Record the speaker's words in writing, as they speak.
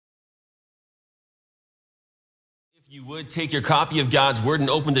You would take your copy of God's Word and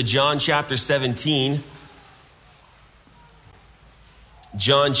open to John chapter 17.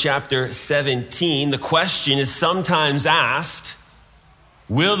 John chapter 17. The question is sometimes asked,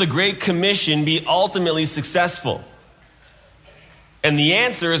 will the Great Commission be ultimately successful? And the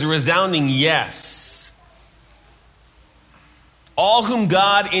answer is a resounding yes. All whom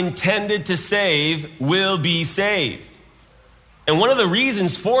God intended to save will be saved. And one of the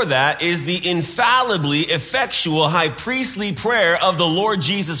reasons for that is the infallibly effectual high priestly prayer of the Lord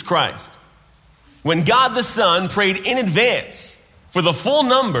Jesus Christ. When God the Son prayed in advance for the full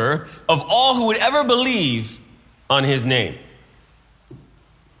number of all who would ever believe on his name.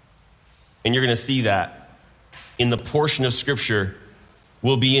 And you're going to see that in the portion of Scripture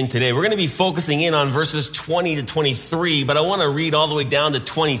we'll be in today. We're going to be focusing in on verses 20 to 23, but I want to read all the way down to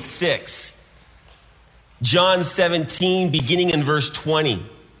 26. John 17, beginning in verse 20.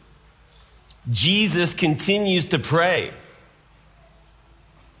 Jesus continues to pray.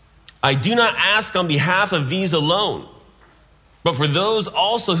 I do not ask on behalf of these alone, but for those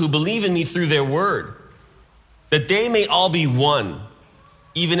also who believe in me through their word, that they may all be one,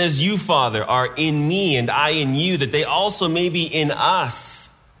 even as you, Father, are in me and I in you, that they also may be in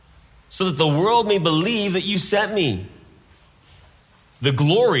us, so that the world may believe that you sent me. The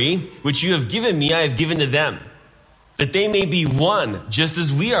glory which you have given me, I have given to them, that they may be one, just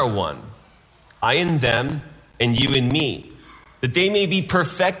as we are one. I in them, and you in me, that they may be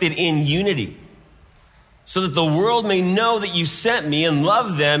perfected in unity, so that the world may know that you sent me and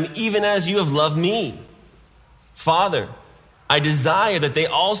love them even as you have loved me. Father, I desire that they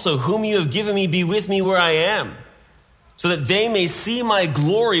also, whom you have given me, be with me where I am, so that they may see my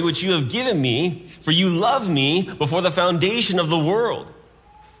glory which you have given me, for you loved me before the foundation of the world.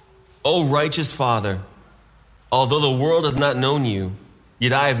 O righteous Father, although the world has not known you,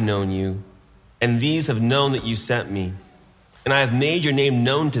 yet I have known you, and these have known that you sent me. And I have made your name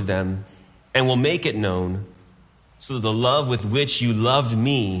known to them, and will make it known, so that the love with which you loved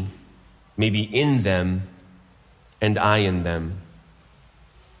me may be in them, and I in them.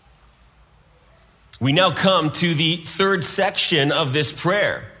 We now come to the third section of this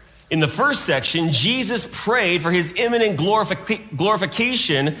prayer. In the first section, Jesus prayed for his imminent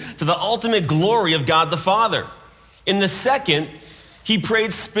glorification to the ultimate glory of God the Father. In the second, he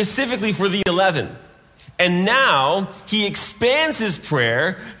prayed specifically for the 11. And now he expands his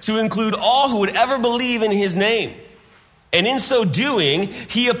prayer to include all who would ever believe in his name. And in so doing,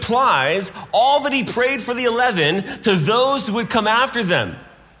 he applies all that he prayed for the 11 to those who would come after them.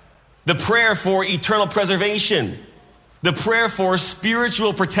 The prayer for eternal preservation, the prayer for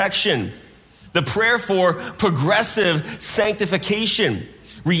spiritual protection, the prayer for progressive sanctification,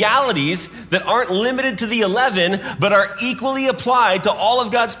 realities that aren't limited to the 11, but are equally applied to all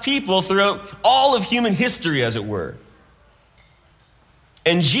of God's people throughout all of human history, as it were.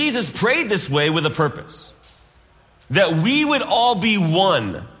 And Jesus prayed this way with a purpose, that we would all be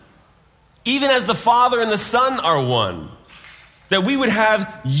one, even as the Father and the Son are one. That we would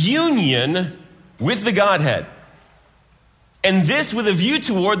have union with the Godhead. And this with a view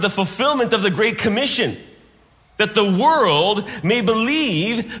toward the fulfillment of the Great Commission. That the world may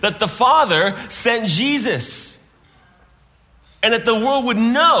believe that the Father sent Jesus. And that the world would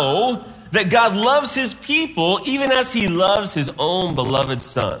know that God loves his people even as he loves his own beloved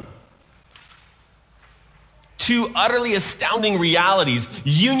Son. Two utterly astounding realities: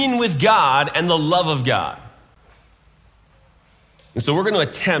 union with God and the love of God. And so we're going to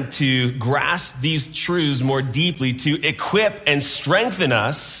attempt to grasp these truths more deeply to equip and strengthen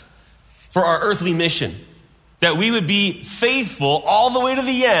us for our earthly mission. That we would be faithful all the way to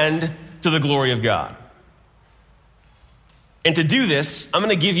the end to the glory of God. And to do this, I'm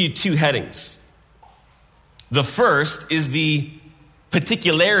going to give you two headings. The first is the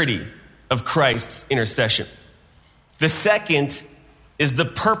particularity of Christ's intercession. The second is the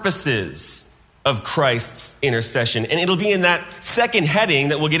purposes of Christ's intercession. And it'll be in that second heading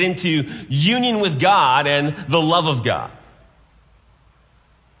that we'll get into union with God and the love of God.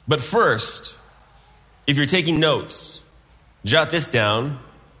 But first, if you're taking notes, jot this down.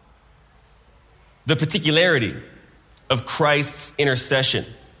 The particularity of Christ's intercession.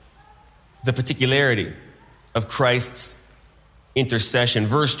 The particularity of Christ's intercession.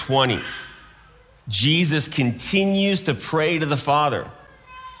 Verse 20. Jesus continues to pray to the Father,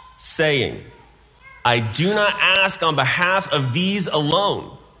 saying, I do not ask on behalf of these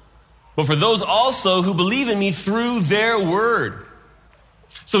alone, but for those also who believe in me through their word.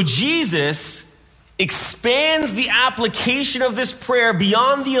 So Jesus expands the application of this prayer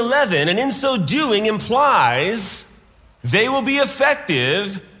beyond the 11, and in so doing implies they will be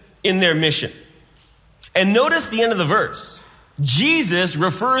effective in their mission. And notice the end of the verse. Jesus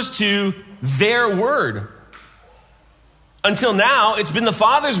refers to their word. Until now, it's been the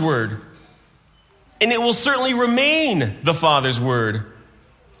Father's word. And it will certainly remain the Father's word.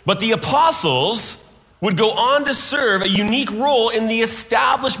 But the apostles would go on to serve a unique role in the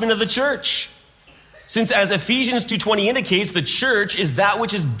establishment of the church. Since as Ephesians 2:20 indicates, the church is that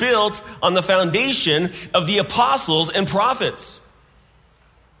which is built on the foundation of the apostles and prophets.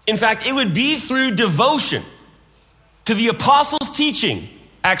 In fact, it would be through devotion to the apostles' teaching,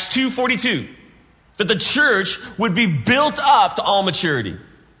 Acts 2:42, that the church would be built up to all maturity.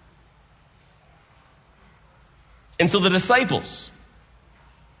 And so the disciples,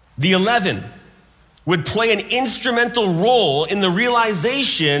 the 11, would play an instrumental role in the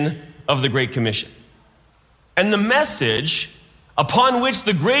realization of the Great Commission. And the message upon which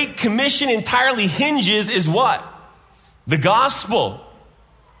the Great Commission entirely hinges is what? The gospel.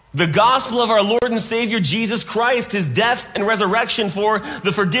 The gospel of our Lord and Savior Jesus Christ, his death and resurrection for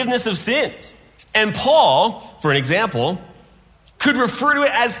the forgiveness of sins. And Paul, for an example, could refer to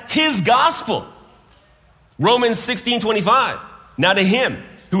it as his gospel. Romans 16:25. Now to him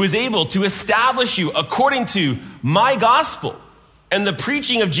who is able to establish you according to my gospel and the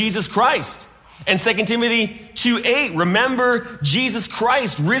preaching of Jesus Christ. And 2 Timothy 2:8, remember Jesus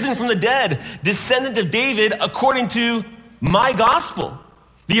Christ, risen from the dead, descendant of David, according to my gospel.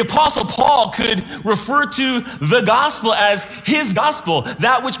 The Apostle Paul could refer to the gospel as his gospel,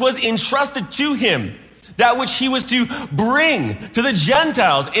 that which was entrusted to him, that which he was to bring to the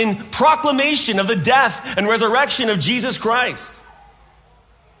Gentiles in proclamation of the death and resurrection of Jesus Christ.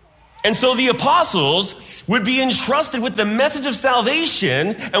 And so the apostles would be entrusted with the message of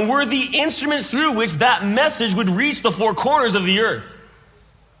salvation and were the instrument through which that message would reach the four corners of the earth.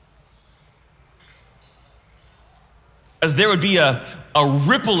 As there would be a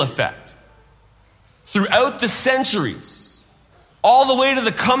ripple effect throughout the centuries, all the way to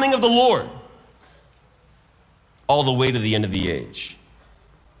the coming of the Lord, all the way to the end of the age.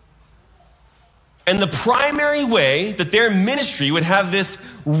 And the primary way that their ministry would have this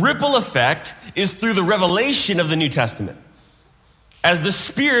ripple effect is through the revelation of the New Testament. As the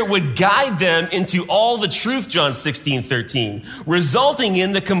Spirit would guide them into all the truth, John 16:13, resulting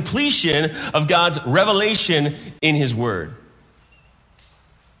in the completion of God's revelation in his word.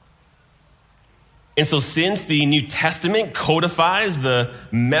 And so since the New Testament codifies the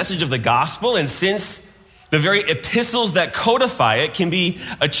message of the gospel, and since the very epistles that codify it can be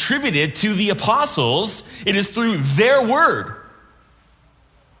attributed to the apostles, it is through their word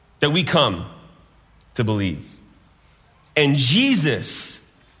that we come to believe. And Jesus,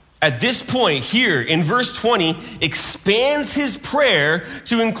 at this point here in verse 20, expands his prayer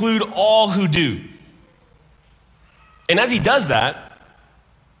to include all who do. And as he does that,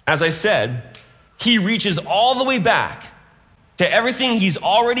 as I said, he reaches all the way back to everything he's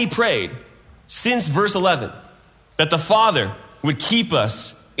already prayed since verse 11, that the Father would keep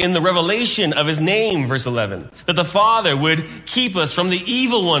us in the revelation of his name, verse 11, that the Father would keep us from the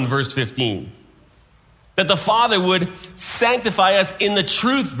evil one, verse 15, that the Father would sanctify us in the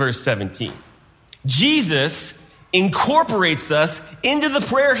truth, verse 17. Jesus incorporates us into the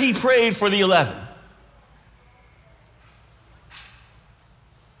prayer he prayed for the 11.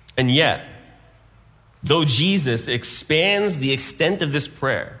 And yet, though Jesus expands the extent of this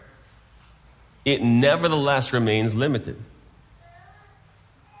prayer, it nevertheless remains limited.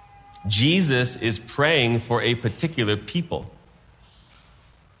 Jesus is praying for a particular people,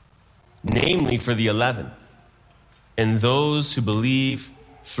 namely for the 11, and those who believe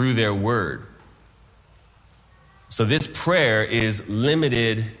through their word. So this prayer is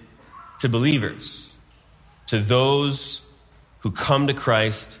limited to believers, to those who come to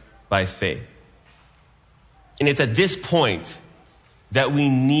Christ by faith. And it's at this point that we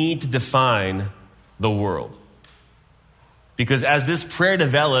need to define the world. Because as this prayer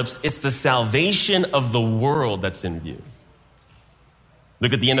develops, it's the salvation of the world that's in view.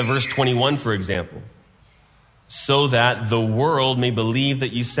 Look at the end of verse 21, for example. So that the world may believe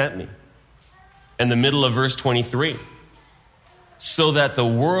that you sent me. And the middle of verse 23. So that the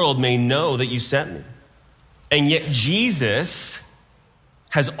world may know that you sent me. And yet Jesus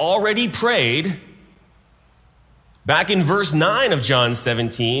has already prayed back in verse 9 of John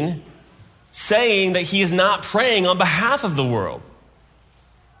 17, saying that he is not praying on behalf of the world.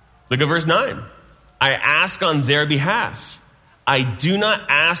 Look at verse 9. I ask on their behalf. I do not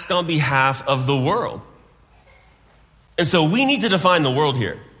ask on behalf of the world. And so we need to define the world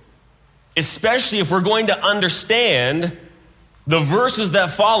here, especially if we're going to understand the verses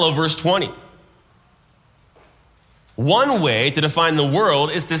that follow verse 20. One way to define the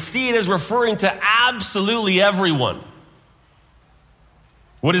world is to see it as referring to absolutely everyone.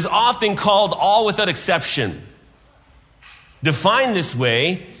 What is often called all without exception. Defined this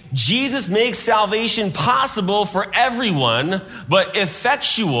way, Jesus makes salvation possible for everyone, but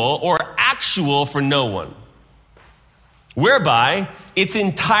effectual or actual for no one. Whereby it's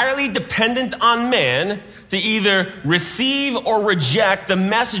entirely dependent on man to either receive or reject the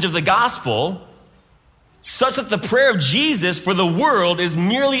message of the gospel, such that the prayer of Jesus for the world is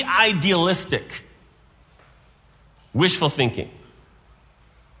merely idealistic, wishful thinking.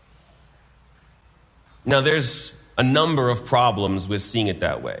 Now, there's a number of problems with seeing it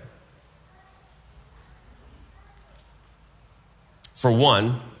that way. For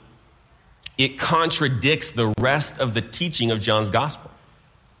one, it contradicts the rest of the teaching of John's gospel.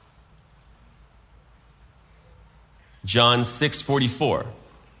 John 6:44,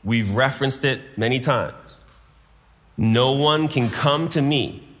 we've referenced it many times. No one can come to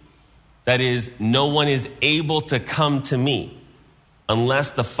me. That is, no one is able to come to me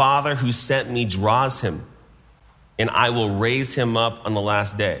unless the Father who sent me draws him, and I will raise him up on the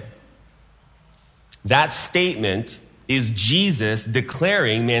last day. That statement is Jesus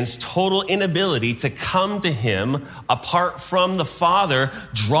declaring man's total inability to come to him apart from the Father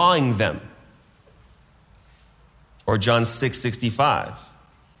drawing them. Or John 6:65,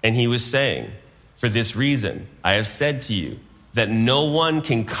 and he was saying, for this reason, I have said to you that no one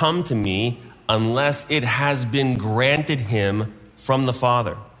can come to me unless it has been granted him from the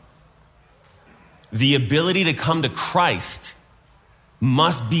Father. The ability to come to Christ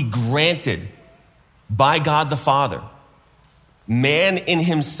must be granted by God the Father. Man in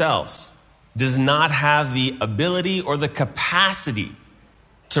himself does not have the ability or the capacity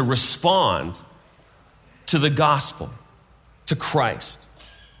to respond to the gospel, to Christ.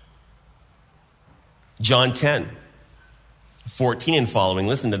 John 10:14 and following,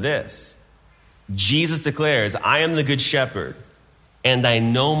 listen to this. Jesus declares, I am the good shepherd, and I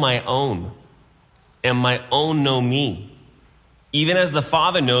know my own, and my own know me, even as the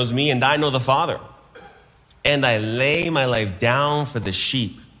Father knows me, and I know the Father. And I lay my life down for the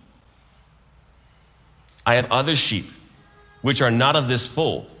sheep. I have other sheep, which are not of this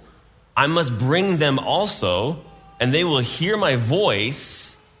fold. I must bring them also, and they will hear my voice,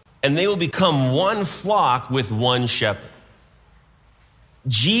 and they will become one flock with one shepherd.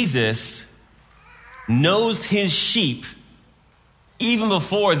 Jesus knows his sheep even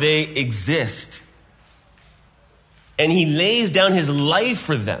before they exist. And he lays down his life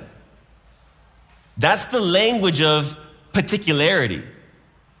for them. That's the language of particularity.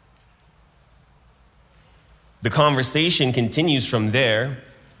 The conversation continues from there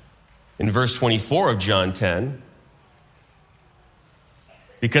in verse 24 of John 10,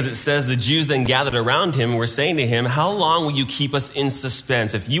 because it says the Jews then gathered around him and were saying to him, how long will you keep us in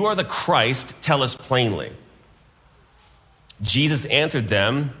suspense? If you are the Christ, tell us plainly. Jesus answered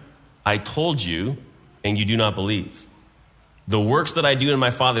them, I told you, and you do not believe. The works that I do in my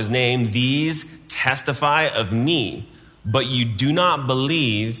Father's name, these testify of me, but you do not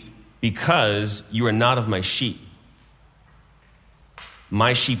believe because you are not of my sheep.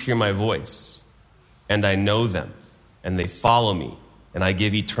 My sheep hear my voice, and I know them, and they follow me, and I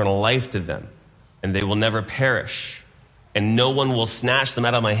give eternal life to them, and they will never perish, and no one will snatch them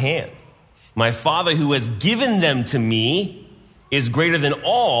out of my hand. My Father who has given them to me is greater than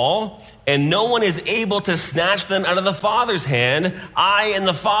all, and no one is able to snatch them out of the Father's hand. I and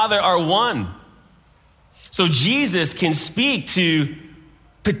the Father are one. So Jesus can speak to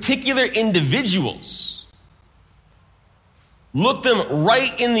particular individuals, look them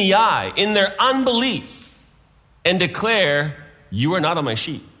right in the eye, in their unbelief, and declare, you are not of my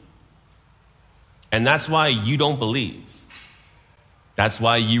sheep. And that's why you don't believe. That's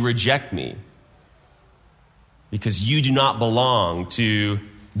why you reject me. Because you do not belong to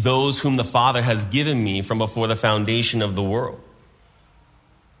those whom the Father has given me from before the foundation of the world.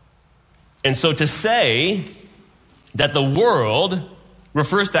 And so to say that the world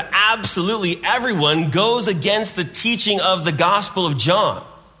refers to absolutely everyone goes against the teaching of the Gospel of John.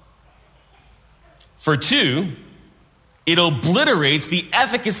 For two, it obliterates the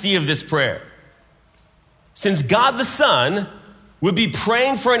efficacy of this prayer. Since God the Son would be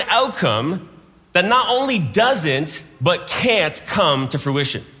praying for an outcome that not only doesn't, but can't come to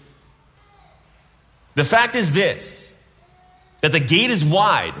fruition. The fact is this, that the gate is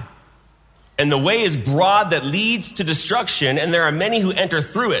wide, and the way is broad that leads to destruction, and there are many who enter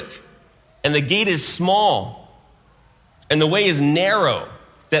through it. And the gate is small, and the way is narrow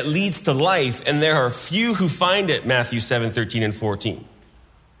that leads to life, and there are few who find it, Matthew 7:13 and 14.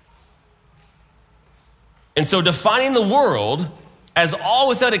 And so defining the world as all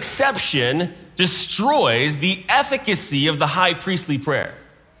without exception destroys the efficacy of the high priestly prayer.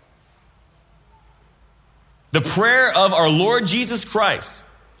 The prayer of our Lord Jesus Christ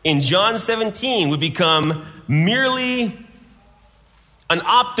in John 17 would become merely an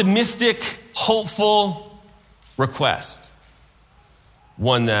optimistic, hopeful request.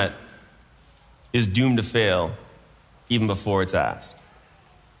 One that is doomed to fail even before it's asked.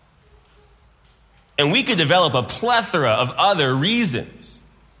 And we could develop a plethora of other reasons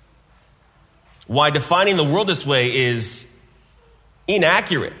why defining the world this way is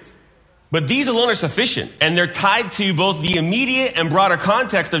inaccurate. But these alone are sufficient, and they're tied to both the immediate and broader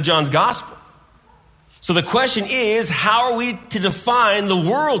context of John's gospel. So the question is, how are we to define the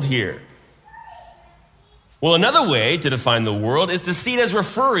world here? Well, another way to define the world is to see it as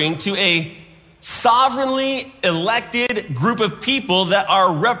referring to a sovereignly elected group of people that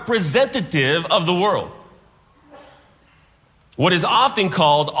are representative of the world. What is often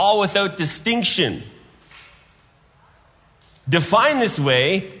called all without distinction. Defined this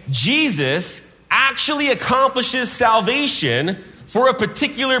way, Jesus actually accomplishes salvation for a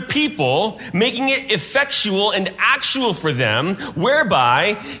particular people, making it effectual and actual for them,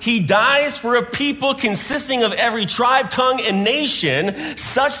 whereby he dies for a people consisting of every tribe, tongue, and nation,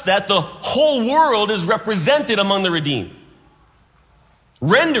 such that the whole world is represented among the redeemed,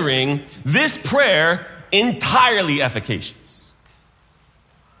 rendering this prayer entirely efficacious.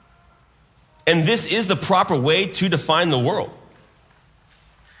 And this is the proper way to define the world.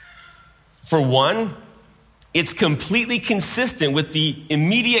 For one, it's completely consistent with the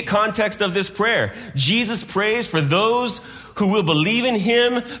immediate context of this prayer. Jesus prays for those who will believe in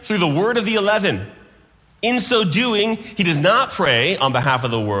him through the word of the 11. In so doing, he does not pray on behalf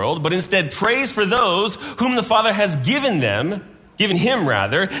of the world, but instead prays for those whom the Father has given him,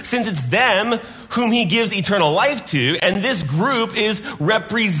 since it's them whom he gives eternal life to, and this group is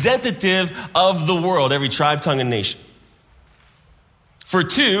representative of the world, every tribe, tongue, and nation. For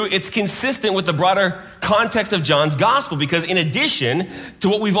two, it's consistent with the broader context of John's gospel, because in addition to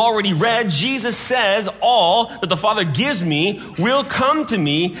what we've already read, Jesus says, all that the Father gives me will come to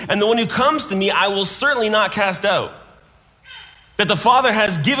me, and the one who comes to me I will certainly not cast out. That the Father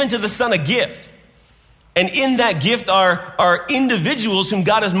has given to the Son a gift, and in that gift are individuals whom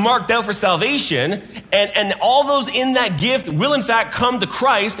God has marked out for salvation, and all those in that gift will in fact come to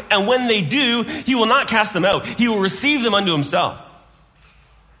Christ, and when they do, he will not cast them out. He will receive them unto himself.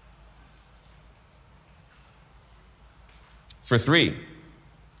 For three,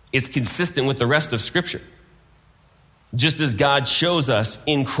 it's consistent with the rest of Scripture. Just as God chose us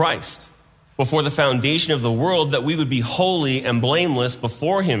in Christ before the foundation of the world that we would be holy and blameless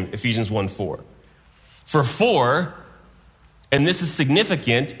before him, Ephesians 1:4. For four, and this is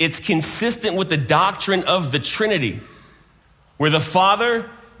significant, it's consistent with the doctrine of the Trinity, where the Father,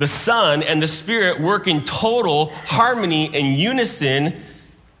 the Son, and the Spirit work in total harmony and unison,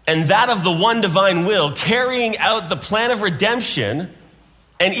 and that of the one divine will, carrying out the plan of redemption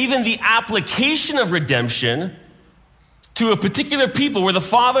and even the application of redemption to a particular people where the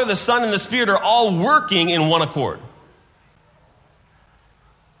Father, the Son, and the Spirit are all working in one accord.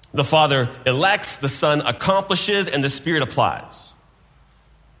 The Father elects, the Son accomplishes, and the Spirit applies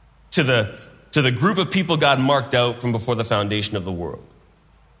to the group of people God marked out from before the foundation of the world.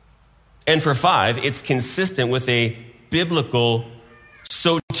 And for five, it's consistent with a biblical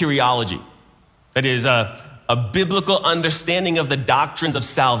soteriology. That is a biblical understanding of the doctrines of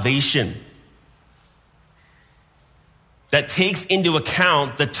salvation that takes into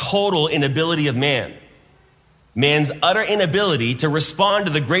account the total inability of man. Man's utter inability to respond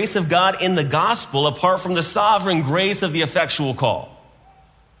to the grace of God in the gospel apart from the sovereign grace of the effectual call.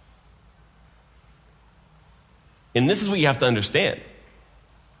 And this is what you have to understand.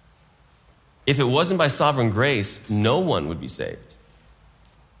 If it wasn't by sovereign grace, no one would be saved.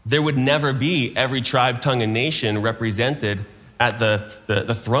 There would never be every tribe, tongue, and nation represented at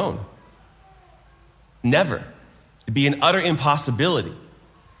the throne. Never. It'd be an utter impossibility.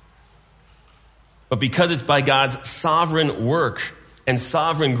 But because it's by God's sovereign work and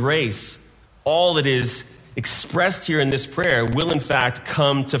sovereign grace, all that is expressed here in this prayer will in fact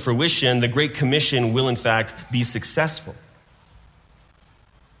come to fruition. The Great Commission will in fact be successful.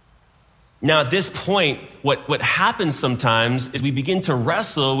 Now, at this point, what happens sometimes is we begin to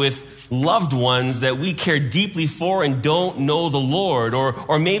wrestle with loved ones that we care deeply for and don't know the Lord,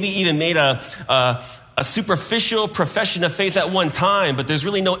 or maybe even made a superficial profession of faith at one time, but there's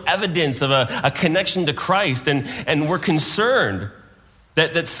really no evidence of a connection to Christ, and we're concerned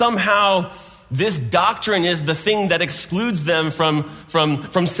that somehow this doctrine is the thing that excludes them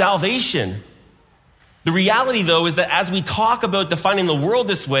from salvation. The reality, though, is that as we talk about defining the world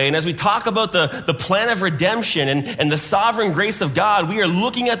this way, and as we talk about the plan of redemption and the sovereign grace of God, we are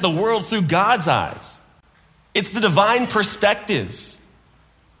looking at the world through God's eyes. It's the divine perspective.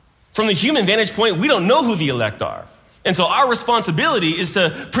 From the human vantage point, we don't know who the elect are. And so our responsibility is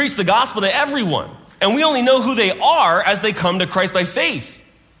to preach the gospel to everyone. And we only know who they are as they come to Christ by faith.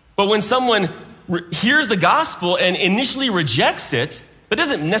 But when someone hears the gospel and initially rejects it, that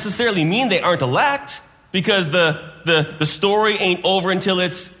doesn't necessarily mean they aren't elect, because the story ain't over until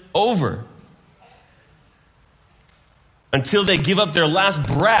it's over. Until they give up their last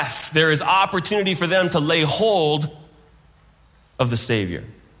breath, there is opportunity for them to lay hold of the Savior.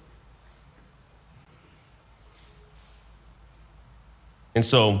 And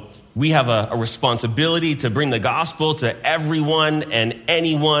so we have a responsibility to bring the gospel to everyone and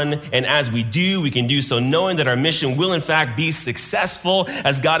anyone. And as we do, we can do so knowing that our mission will in fact be successful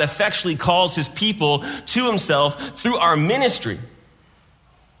as God effectually calls his people to himself through our ministry.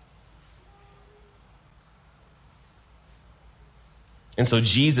 And so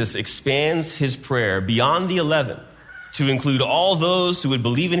Jesus expands his prayer beyond the 11 to include all those who would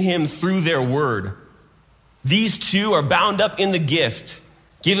believe in him through their word. These two are bound up in the gift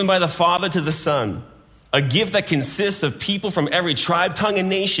given by the Father to the Son, a gift that consists of people from every tribe, tongue, and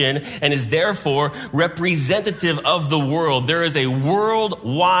nation, and is therefore representative of the world. There is a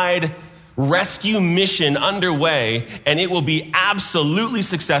worldwide rescue mission underway, and it will be absolutely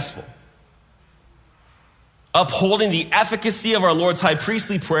successful, upholding the efficacy of our Lord's high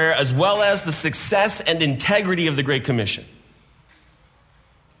priestly prayer, as well as the success and integrity of the Great Commission.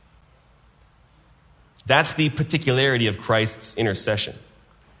 That's the particularity of Christ's intercession.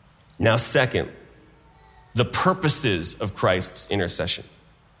 Now, second, the purposes of Christ's intercession.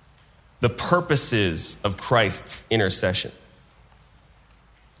 The purposes of Christ's intercession.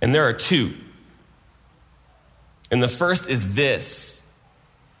 And there are two. And the first is this: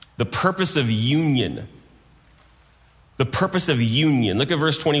 the purpose of union. The purpose of union. Look at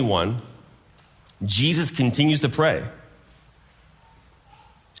verse 21. Jesus continues to pray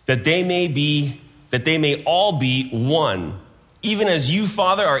that they may all be one, even as you,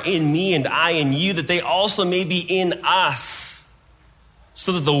 Father, are in me and I in you, that they also may be in us,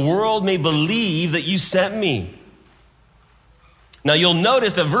 so that the world may believe that you sent me. Now you'll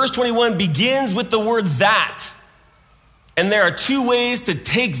notice that verse 21 begins with the word that. And there are two ways to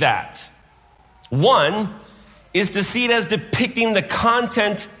take that. One is to see it as depicting the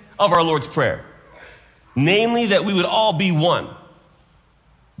content of our Lord's Prayer. Namely, that we would all be one.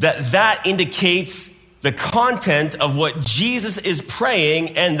 That indicates the content of what Jesus is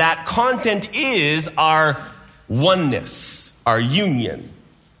praying, and that content is our oneness, our union.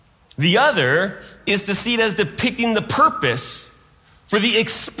 The other is to see it as depicting the purpose for the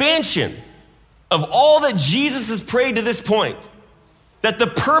expansion of all that Jesus has prayed to this point. That the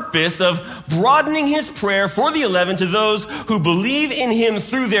purpose of broadening his prayer for the 11 to those who believe in him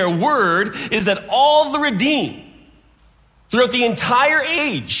through their word is that all the redeemed throughout the entire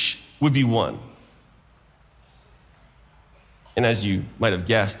age would be one. And as you might have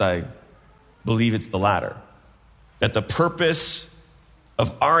guessed, I believe it's the latter. That the purpose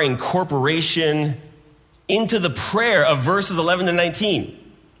of our incorporation into the prayer of verses 11 to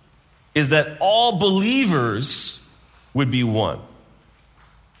 19 is that all believers would be one.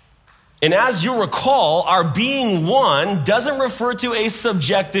 And as you'll recall, our being one doesn't refer to a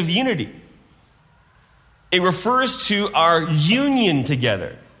subjective unity. It refers to our union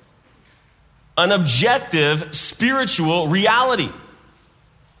together. An objective spiritual reality.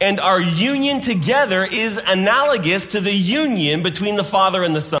 And our union together is analogous to the union between the Father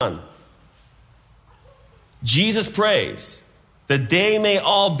and the Son. Jesus prays that they may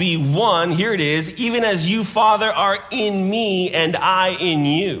all be one, here it is, even as you, Father, are in me and I in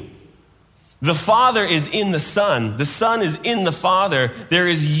you. The Father is in the Son. The Son is in the Father. There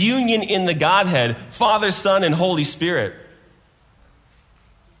is union in the Godhead, Father, Son, and Holy Spirit.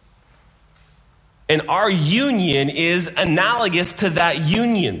 And our union is analogous to that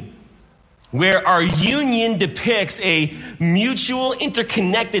union, where our union depicts a mutual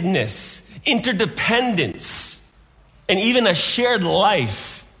interconnectedness, interdependence, and even a shared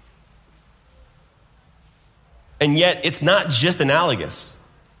life. And yet, it's not just analogous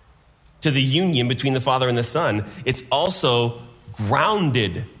to the union between the Father and the Son. It's also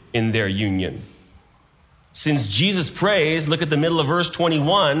grounded in their union. Since Jesus prays, look at the middle of verse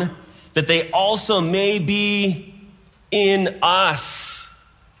 21, that they also may be in us.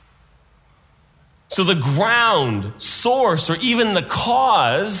 So the ground, source, or even the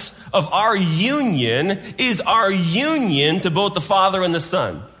cause of our union is our union to both the Father and the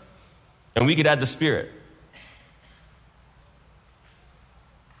Son. And we could add the Spirit.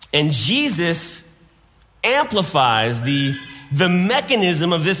 And Jesus amplifies the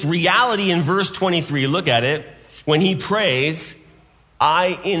mechanism of this reality in verse 23. Look at it. When he prays,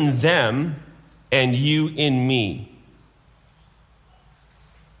 I in them and you in me.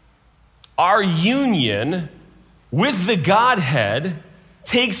 Our union with the Godhead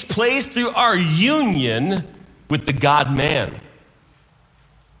takes place through our union with the God-man.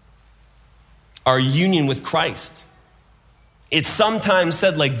 Our union with Christ. It's sometimes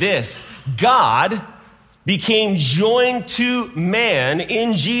said like this: God became joined to man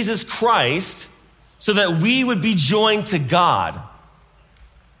in Jesus Christ so that we would be joined to God.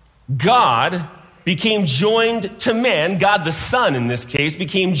 God became joined to man, God the Son in this case,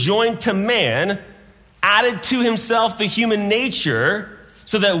 became joined to man, added to himself the human nature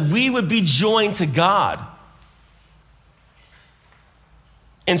so that we would be joined to God.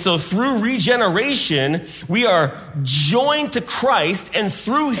 And so through regeneration, we are joined to Christ, and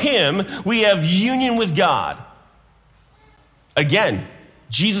through him, we have union with God. Again,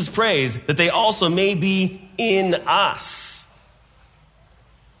 Jesus prays that they also may be in us.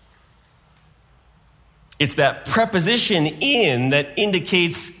 It's that preposition in that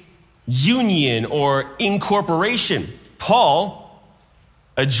indicates union or incorporation. Paul,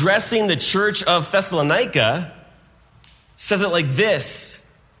 addressing the church of Thessalonica, says it like this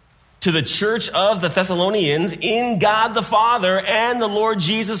to the church of the Thessalonians: in God the Father and the Lord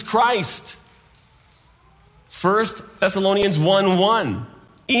Jesus Christ. 1 Thessalonians 1:1.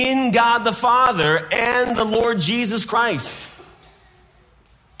 In God the Father and the Lord Jesus Christ.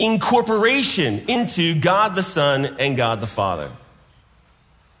 Incorporation into God the Son and God the Father.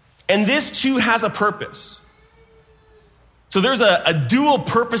 And this too has a purpose. So there's a dual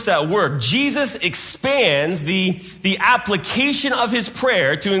purpose at work. Jesus expands the application of his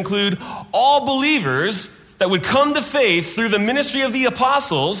prayer to include all believers that would come to faith through the ministry of the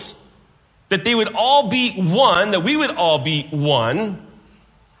apostles, that they would all be one, that we would all be one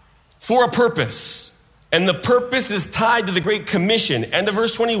for a purpose. And the purpose is tied to the Great Commission. End of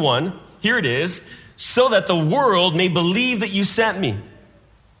verse 21. Here it is. So that the world may believe that you sent me.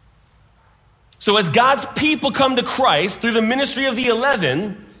 So as God's people come to Christ through the ministry of the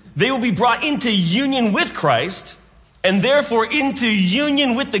 11, they will be brought into union with Christ, and therefore into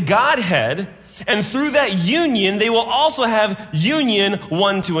union with the Godhead. And through that union, they will also have union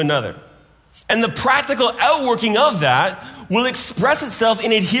one to another. And the practical outworking of that will express itself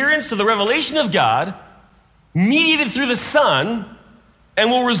in adherence to the revelation of God, mediated through the Son, and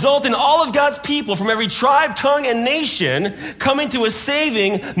will result in all of God's people from every tribe, tongue, and nation coming to a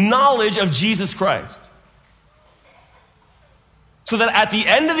saving knowledge of Jesus Christ. So that at the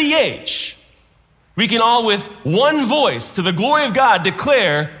end of the age, we can all with one voice to the glory of God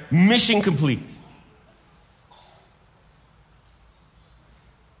declare mission complete.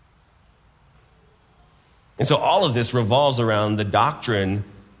 And so all of this revolves around the doctrine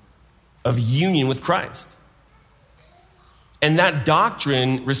of union with Christ. And that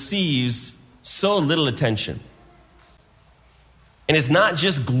doctrine receives so little attention. And it's not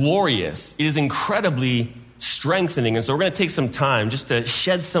just glorious, it is incredibly strengthening. And so we're going to take some time just to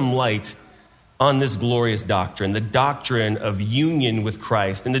shed some light on this glorious doctrine, the doctrine of union with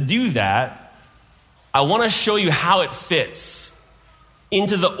Christ. And to do that, I want to show you how it fits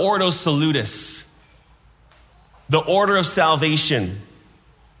into the Ordo Salutis, the order of salvation.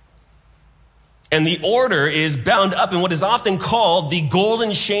 And the order is bound up in what is often called the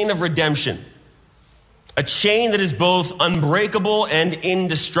golden chain of redemption, a chain that is both unbreakable and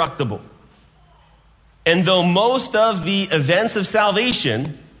indestructible. And though most of the events of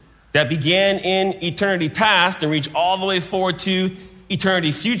salvation that began in eternity past and reach all the way forward to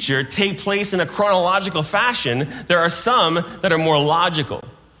eternity future take place in a chronological fashion, there are some that are more logical,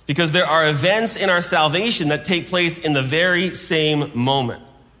 because there are events in our salvation that take place in the very same moment.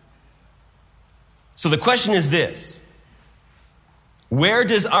 So the question is this: where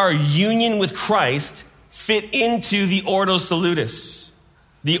does our union with Christ fit into the Ordo Salutis,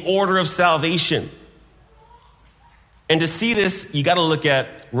 the order of salvation? And to see this, you got to look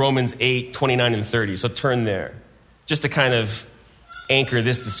at Romans 8, 29 and 30. So turn there, just to kind of anchor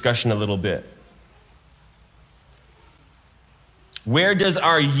this discussion a little bit. Where does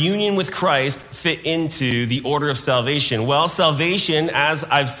our union with Christ fit into the order of salvation? Well, salvation, as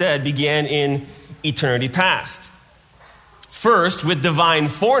I've said, began in eternity past. First with divine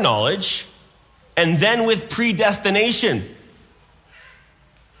foreknowledge, and then with predestination.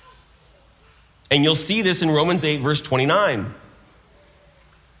 And you'll see this in Romans 8, verse 29.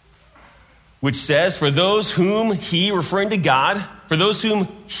 which says, for those whom he, referring to God, for those whom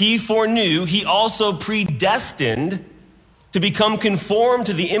he foreknew, he also predestined to become conformed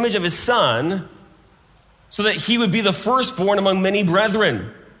to the image of his Son, so that he would be the firstborn among many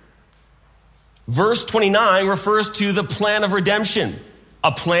brethren. Verse 29 refers to the plan of redemption,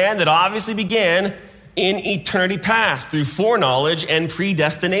 a plan that obviously began in eternity past through foreknowledge and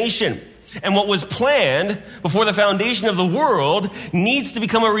predestination. And what was planned before the foundation of the world needs to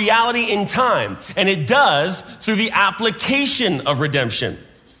become a reality in time. And it does through the application of redemption.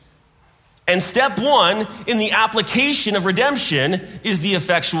 And step one in the application of redemption is the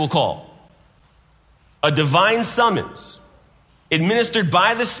effectual call. A divine summons administered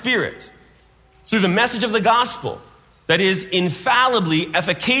by the Spirit through the message of the gospel that is infallibly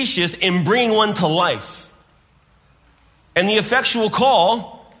efficacious in bringing one to life. And the effectual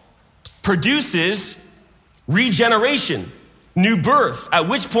call produces regeneration, new birth, at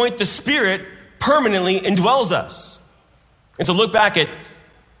which point the Spirit permanently indwells us. And so look back at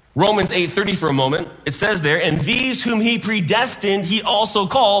Romans 8:30 for a moment. It says there, and these whom he predestined, he also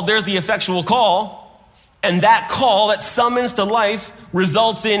called. There's the effectual call. And that call, that summons to life,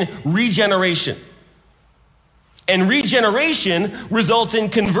 results in regeneration. And regeneration results in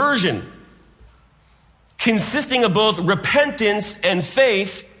conversion, consisting of both repentance and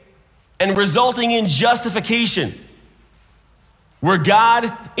faith, and resulting in justification, where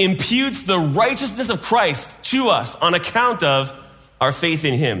God imputes the righteousness of Christ to us on account of our faith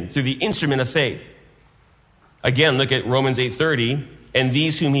in him, through the instrument of faith. Again, look at Romans 8:30, and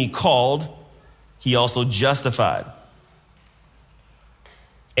these whom he called, he also justified.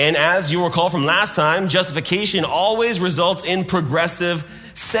 And as you recall from last time, justification always results in progressive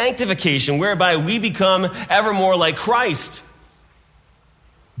sanctification, whereby we become ever more like Christ,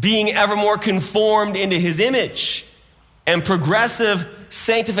 being ever more conformed into his image. And progressive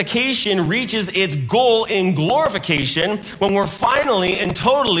sanctification reaches its goal in glorification when we're finally and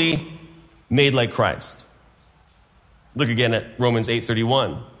totally made like Christ. Look again at Romans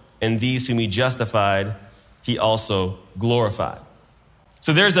 8:31. And these whom he justified, he also glorified.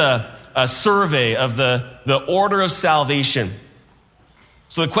 So there's a survey of the order of salvation.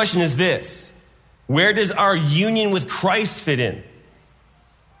 So the question is this: where does our union with Christ fit in?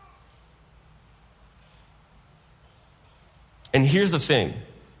 And here's the thing.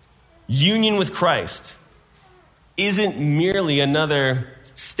 Union with Christ isn't merely another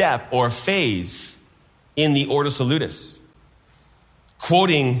step or phase in the Ordo Salutis.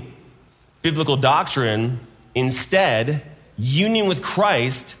 Quoting biblical doctrine, instead, union with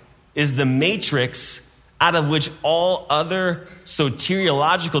Christ is the matrix out of which all other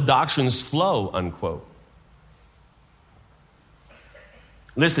soteriological doctrines flow, unquote.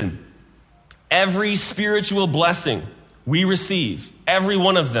 Listen, every spiritual blessing we receive, every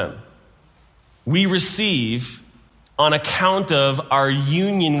one of them, we receive on account of our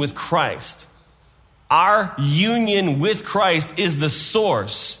union with Christ. Our union with Christ is the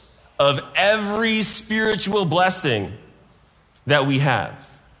source of every spiritual blessing that we have.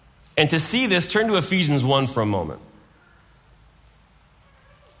 And to see this, turn to Ephesians 1 for a moment.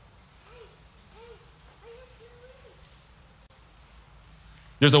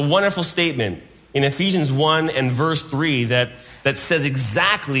 There's a wonderful statement in Ephesians 1 and verse 3 that says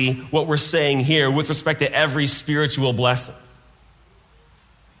exactly what we're saying here with respect to every spiritual blessing.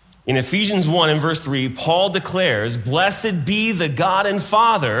 In Ephesians 1 and verse 3, Paul declares, "Blessed be the God and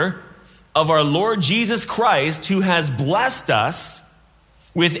Father of our Lord Jesus Christ, who has blessed us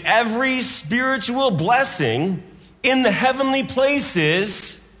with every spiritual blessing in the heavenly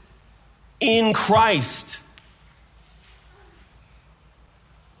places in Christ."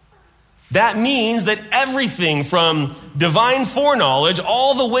 That means that everything from divine foreknowledge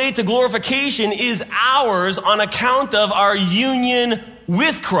all the way to glorification is ours on account of our union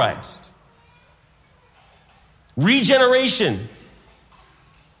with Christ. Regeneration,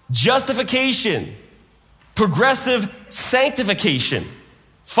 justification, progressive sanctification,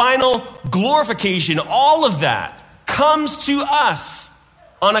 final glorification, all of that comes to us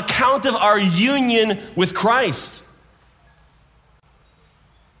on account of our union with Christ.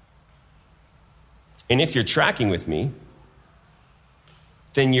 And if you're tracking with me,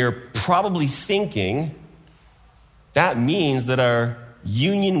 then you're probably thinking that means that our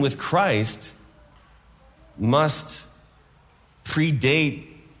union with Christ must predate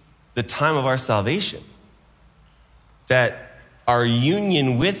the time of our salvation. That our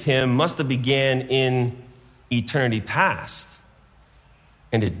union with him must have began in eternity past.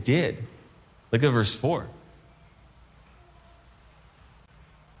 And it did. Look at verse 4.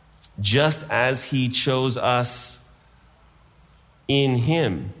 Just as he chose us in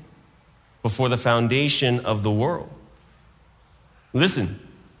him before the foundation of the world. Listen,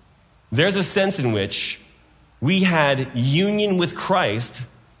 there's a sense in which we had union with Christ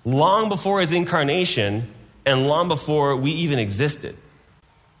long before his incarnation and long before we even existed.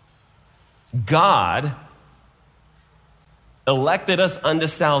 God elected us unto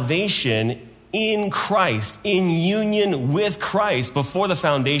salvation in Christ, in union with Christ before the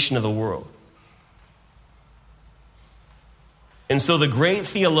foundation of the world. And so the great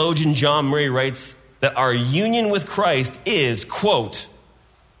theologian John Murray writes that our union with Christ is, quote,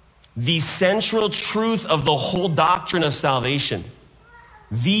 the central truth of the whole doctrine of salvation.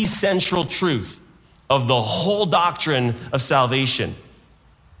 The central truth of the whole doctrine of salvation.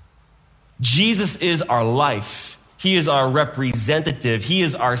 Jesus is our life. He is our representative. He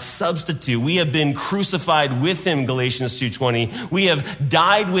is our substitute. We have been crucified with him, Galatians 2:20. We have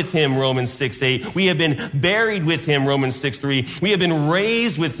died with him, Romans 6:8. We have been buried with him, Romans 6:3. We have been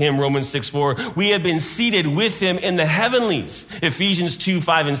raised with him, Romans 6:4. We have been seated with him in the heavenlies, Ephesians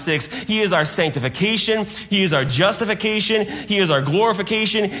 2:5 and 6. He is our sanctification. He is our justification. He is our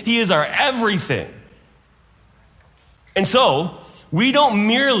glorification. He is our everything. And so, we don't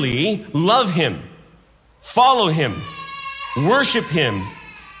merely love him, follow him, worship him,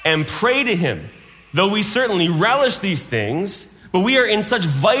 and pray to him, though we certainly relish these things, but we are in such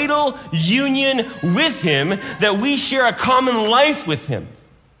vital union with him that we share a common life with him.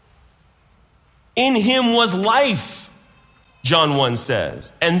 In him was life, John 1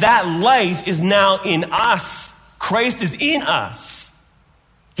 says, and that life is now in us. Christ is in us.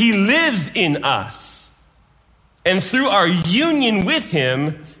 He lives in us. And through our union with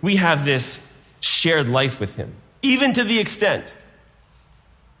him, we have this shared life with him, even to the extent,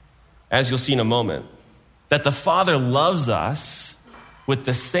 as you'll see in a moment, that the Father loves us with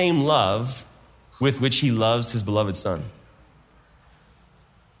the same love with which he loves his beloved Son.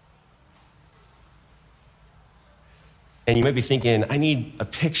 And you might be thinking, I need a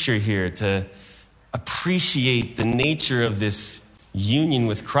picture here to appreciate the nature of this union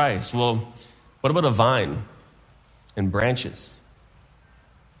with Christ. Well, what about a vine and branches?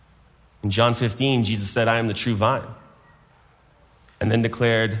 In John 15, Jesus said, I am the true vine. And then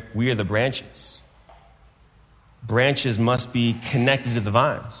declared, we are the branches. Branches must be connected to the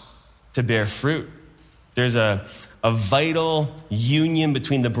vine to bear fruit. There's a vital union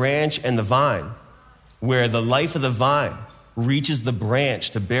between the branch and the vine, where the life of the vine reaches the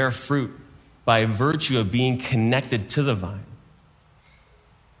branch to bear fruit by virtue of being connected to the vine.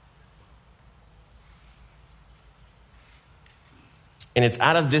 And it's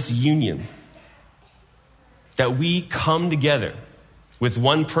out of this union that we come together with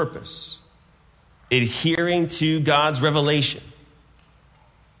one purpose, adhering to God's revelation,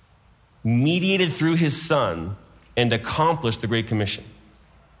 mediated through his Son, and accomplish the Great Commission.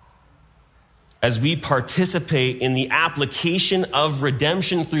 As we participate in the application of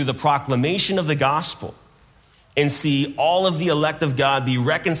redemption through the proclamation of the gospel and see all of the elect of God be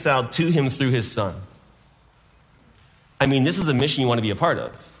reconciled to him through his Son. I mean, this is a mission you want to be a part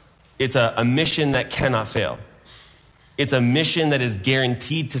of. It's a mission that cannot fail. It's a mission that is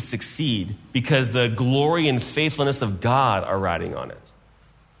guaranteed to succeed because the glory and faithfulness of God are riding on it.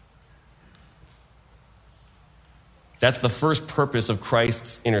 That's the first purpose of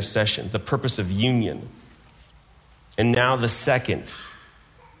Christ's intercession, the purpose of union. And now the second,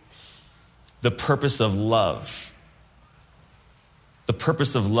 the purpose of love. The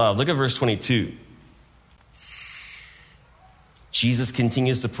purpose of love. Look at verse 22. Jesus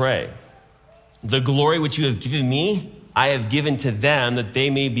continues to pray. The glory which you have given me, I have given to them that they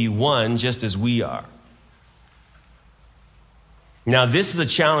may be one just as we are. Now, this is a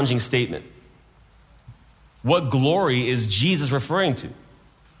challenging statement. What glory is Jesus referring to?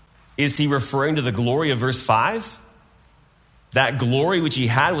 Is he referring to the glory of verse 5? That glory which he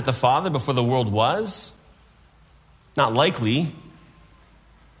had with the Father before the world was? Not likely.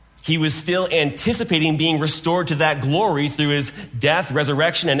 He was still anticipating being restored to that glory through his death,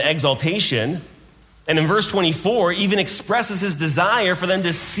 resurrection, and exaltation. And in verse 24, even expresses his desire for them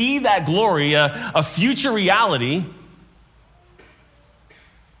to see that glory, a future reality.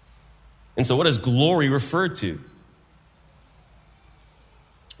 And so what does glory refer to?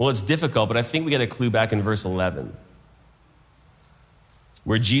 Well, it's difficult, but I think we get a clue back in verse 11,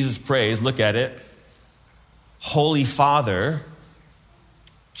 where Jesus prays, look at it, Holy Father,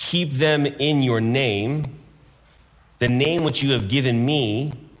 keep them in your name, the name which you have given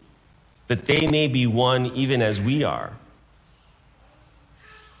me, that they may be one even as we are.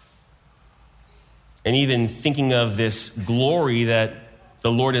 And even thinking of this glory that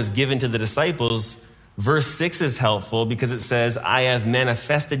the Lord has given to the disciples, Verse 6 is helpful because it says, I have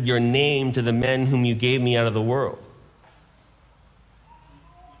manifested your name to the men whom you gave me out of the world.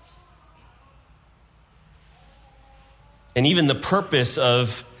 And even the purpose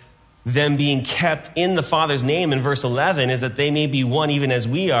of them being kept in the Father's name in verse 11 is that they may be one even as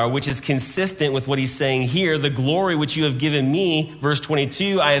we are, which is consistent with what he's saying here. The glory which you have given me, verse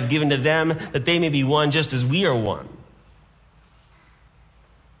 22, I have given to them that they may be one just as we are one.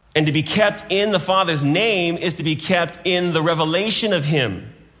 And to be kept in the Father's name is to be kept in the revelation of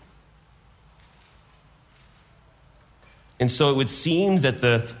him. And so it would seem that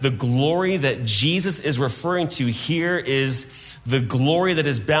the glory that Jesus is referring to here is the glory that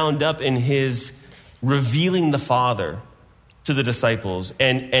is bound up in his revealing the Father to the disciples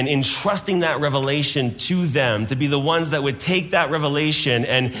and entrusting that revelation to them to be the ones that would take that revelation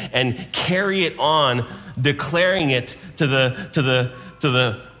and carry it on, declaring it to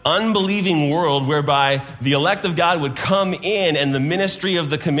the unbelieving world, whereby the elect of God would come in and the ministry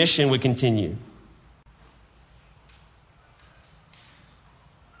of the commission would continue.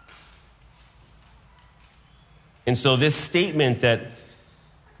 And so this statement that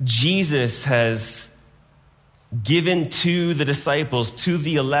Jesus has given to the disciples, to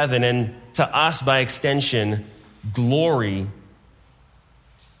the 11, and to us by extension, glory,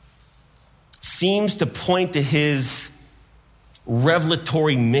 seems to point to his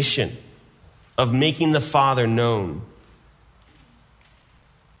revelatory mission of making the Father known,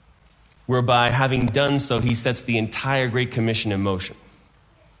 whereby having done so, he sets the entire Great Commission in motion.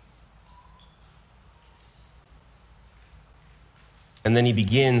 And then he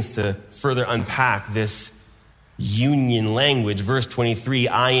begins to further unpack this union language. Verse 23,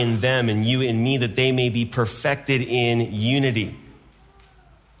 I in them and you in me, that they may be perfected in unity,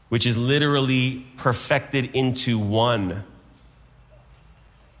 which is literally perfected into one,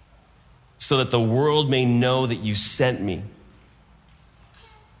 so that the world may know that you sent me.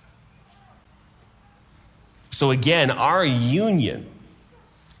 So again, our union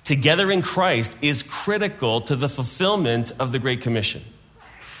together in Christ is critical to the fulfillment of the Great Commission.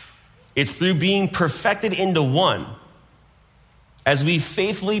 It's through being perfected into one, as we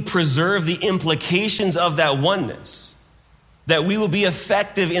faithfully preserve the implications of that oneness, that we will be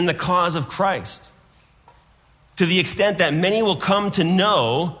effective in the cause of Christ, to the extent that many will come to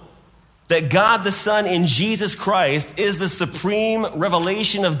know that God the Son in Jesus Christ is the supreme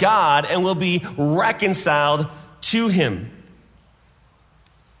revelation of God and will be reconciled to him.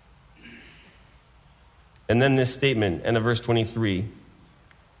 And then this statement, end of verse 23,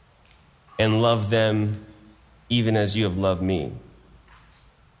 and love them even as you have loved me.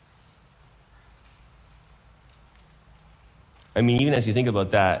 I mean, even as you think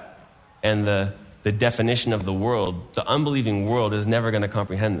about that and the definition of the world, the unbelieving world is never going to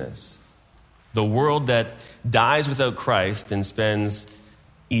comprehend this. The world that dies without Christ and spends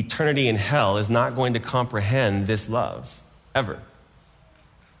eternity in hell is not going to comprehend this love, ever.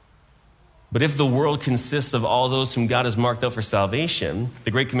 But if the world consists of all those whom God has marked out for salvation,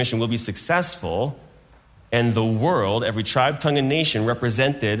 the Great Commission will be successful, and the world, every tribe, tongue, and nation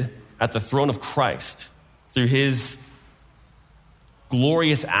represented at the throne of Christ through his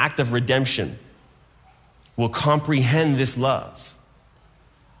glorious act of redemption, will comprehend this love.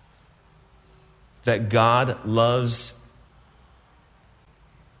 That God loves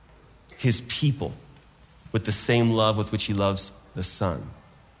his people with the same love with which he loves the Son.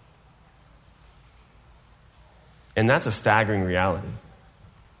 And that's a staggering reality.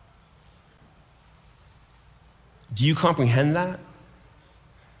 Do you comprehend that?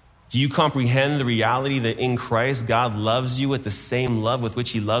 Do you comprehend the reality that in Christ, God loves you with the same love with which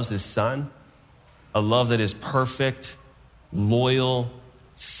he loves his Son? A love that is perfect, loyal,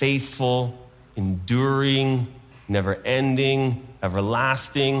 faithful, enduring, never-ending,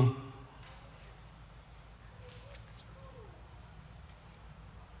 everlasting.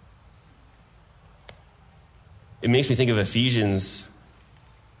 It makes me think of Ephesians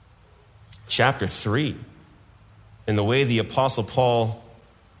chapter 3 and the way the Apostle Paul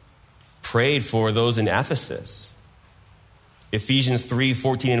prayed for those in Ephesus. Ephesians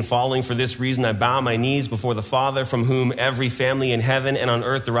 3:14 and following, for this reason I bow my knees before the Father, from whom every family in heaven and on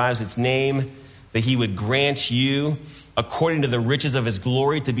earth derives its name, that he would grant you, according to the riches of his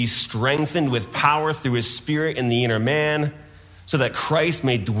glory, to be strengthened with power through his Spirit in the inner man, so that Christ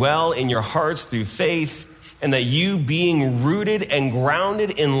may dwell in your hearts through faith, and that you, being rooted and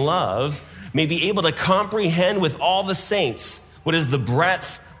grounded in love, may be able to comprehend with all the saints what is the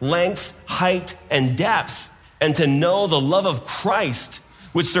breadth, length, height, and depth, and to know the love of Christ,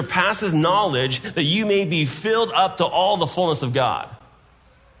 which surpasses knowledge, that you may be filled up to all the fullness of God.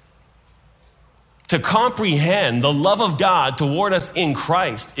 to comprehend the love of God toward us in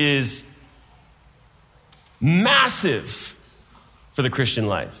Christ is massive for the Christian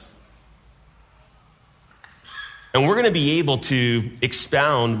life. And we're going to be able to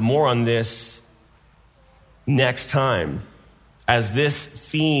expound more on this next time as this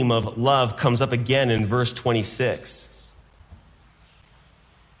theme of love comes up again in verse 26.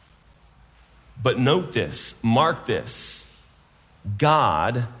 But note this, mark this.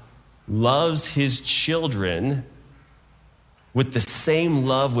 God loves his children with the same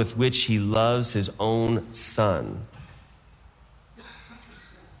love with which he loves his own son.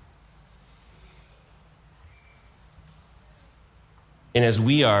 And as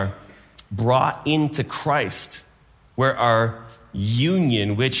we are brought into Christ, where our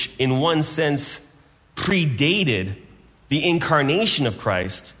union, which in one sense predated the incarnation of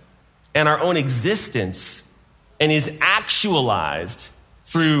Christ and our own existence and is actualized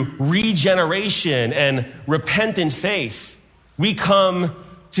through regeneration and repentant faith, we come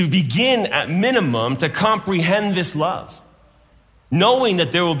to begin at minimum to comprehend this love. Knowing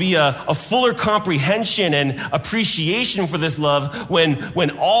that there will be a fuller comprehension and appreciation for this love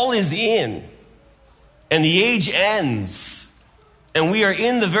when all is in and the age ends and we are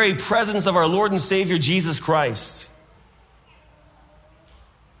in the very presence of our Lord and Savior Jesus Christ.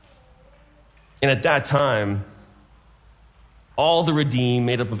 And at that time, all the redeemed,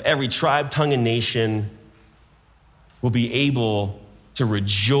 made up of every tribe, tongue, and nation, will be able to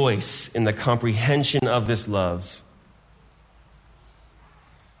rejoice in the comprehension of this love,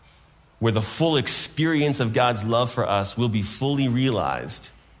 where the full experience of God's love for us will be fully realized,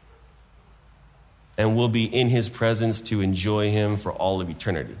 and we'll be in his presence to enjoy him for all of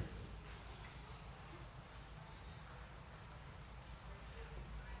eternity.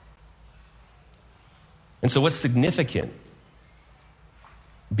 And so what's significant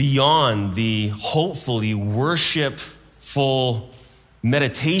beyond the hopefully worshipful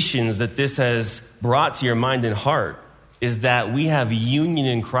meditations that this has brought to your mind and heart is that we have union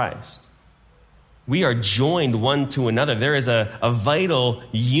in Christ. We are joined one to another. There is a vital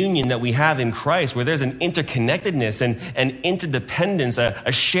union that we have in Christ where there's an interconnectedness and interdependence,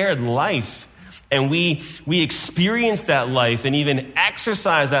 a shared life. And we experience that life and even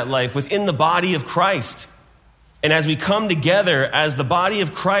exercise that life within the body of Christ. And as we come together as the body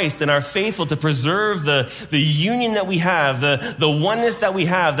of Christ and are faithful to preserve the union that we have, the oneness that we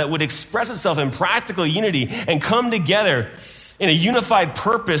have that would express itself in practical unity and come together in a unified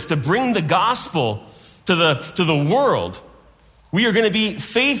purpose to bring the gospel to the world, we are going to be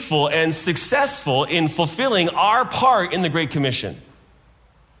faithful and successful in fulfilling our part in the Great Commission.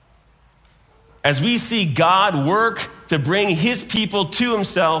 As we see God work to bring his people to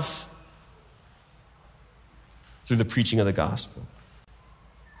himself through the preaching of the gospel.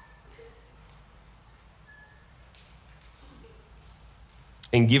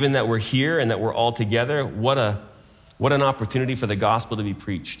 And given that we're here and that we're all together, what an opportunity for the gospel to be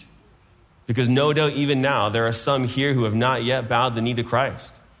preached. Because no doubt even now, there are some here who have not yet bowed the knee to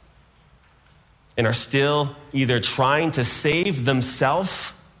Christ and are still either trying to save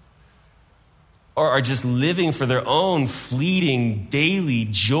themselves or are just living for their own fleeting daily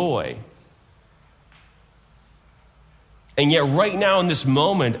joy. And yet right now in this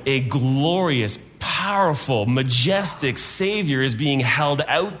moment, a glorious, powerful, majestic Savior is being held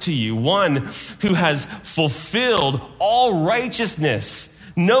out to you. One who has fulfilled all righteousness,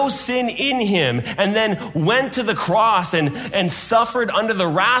 no sin in him, and then went to the cross and suffered under the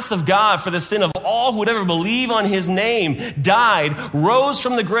wrath of God for the sin of all who would ever believe on his name, died, rose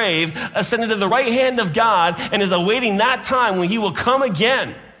from the grave, ascended to the right hand of God, and is awaiting that time when he will come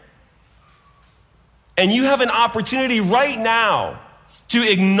again. And you have an opportunity right now to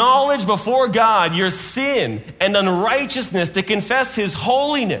acknowledge before God your sin and unrighteousness, to confess his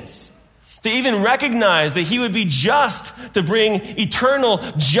holiness, to even recognize that he would be just to bring eternal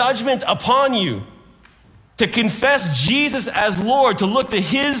judgment upon you, to confess Jesus as Lord, to look to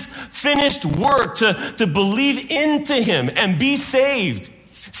his finished work, to believe into him and be saved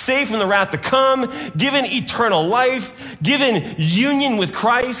from the wrath to come, given eternal life, given union with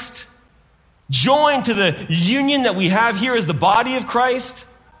Christ, joined to the union that we have here as the body of Christ,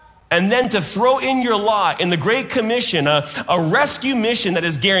 and then to throw in your lot in the Great Commission, a rescue mission that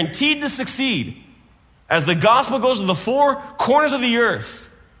is guaranteed to succeed as the gospel goes to the four corners of the earth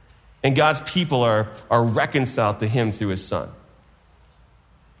and God's people are reconciled to him through his Son.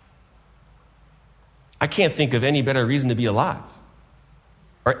 I can't think of any better reason to be alive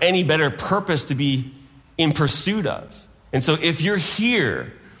or any better purpose to be in pursuit of. And so if you're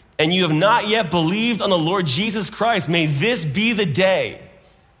here and you have not yet believed on the Lord Jesus Christ, may this be the day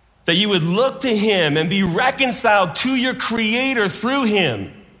that you would look to him and be reconciled to your Creator through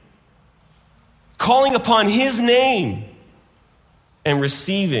him, calling upon his name and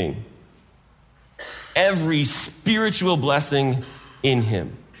receiving every spiritual blessing in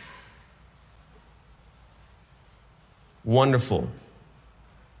him. Wonderful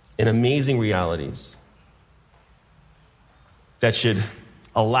and amazing realities that should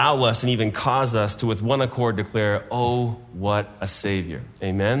allow us and even cause us to, with one accord, declare, "Oh, what a Savior."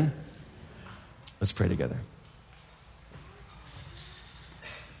 Amen? Let's pray together.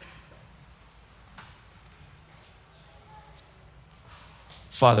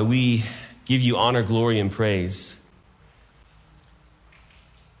 Father, we give you honor, glory, and praise.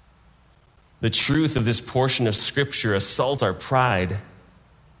 The truth of this portion of Scripture assaults our pride.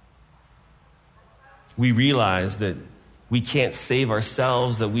 We realize that we can't save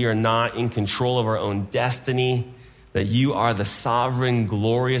ourselves, that we are not in control of our own destiny, that you are the sovereign,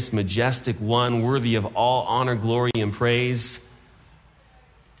 glorious, majestic one, worthy of all honor, glory, and praise.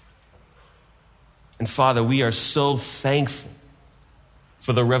 And Father, we are so thankful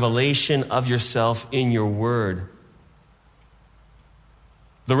for the revelation of yourself in your word.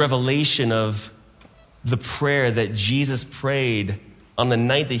 The revelation of the prayer that Jesus prayed on the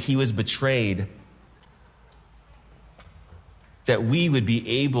night that he was betrayed, that we would be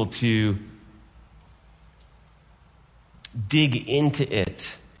able to dig into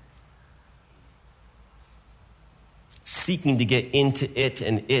it, seeking to get into it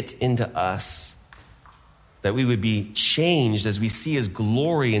and it into us, that we would be changed as we see his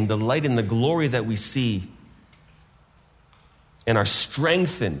glory and delight in the glory that we see, and are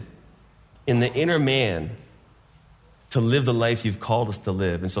strengthened in the inner man to live the life you've called us to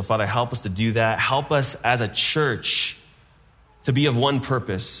live. And so, Father, help us to do that. Help us as a church to be of one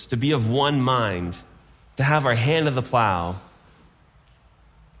purpose, to be of one mind, to have our hand to the plow,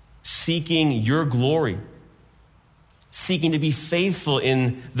 seeking your glory, seeking to be faithful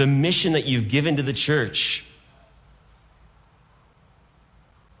in the mission that you've given to the church.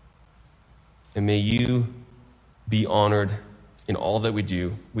 And may you be honored in all that we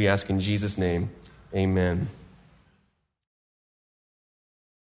do. We ask in Jesus' name, amen.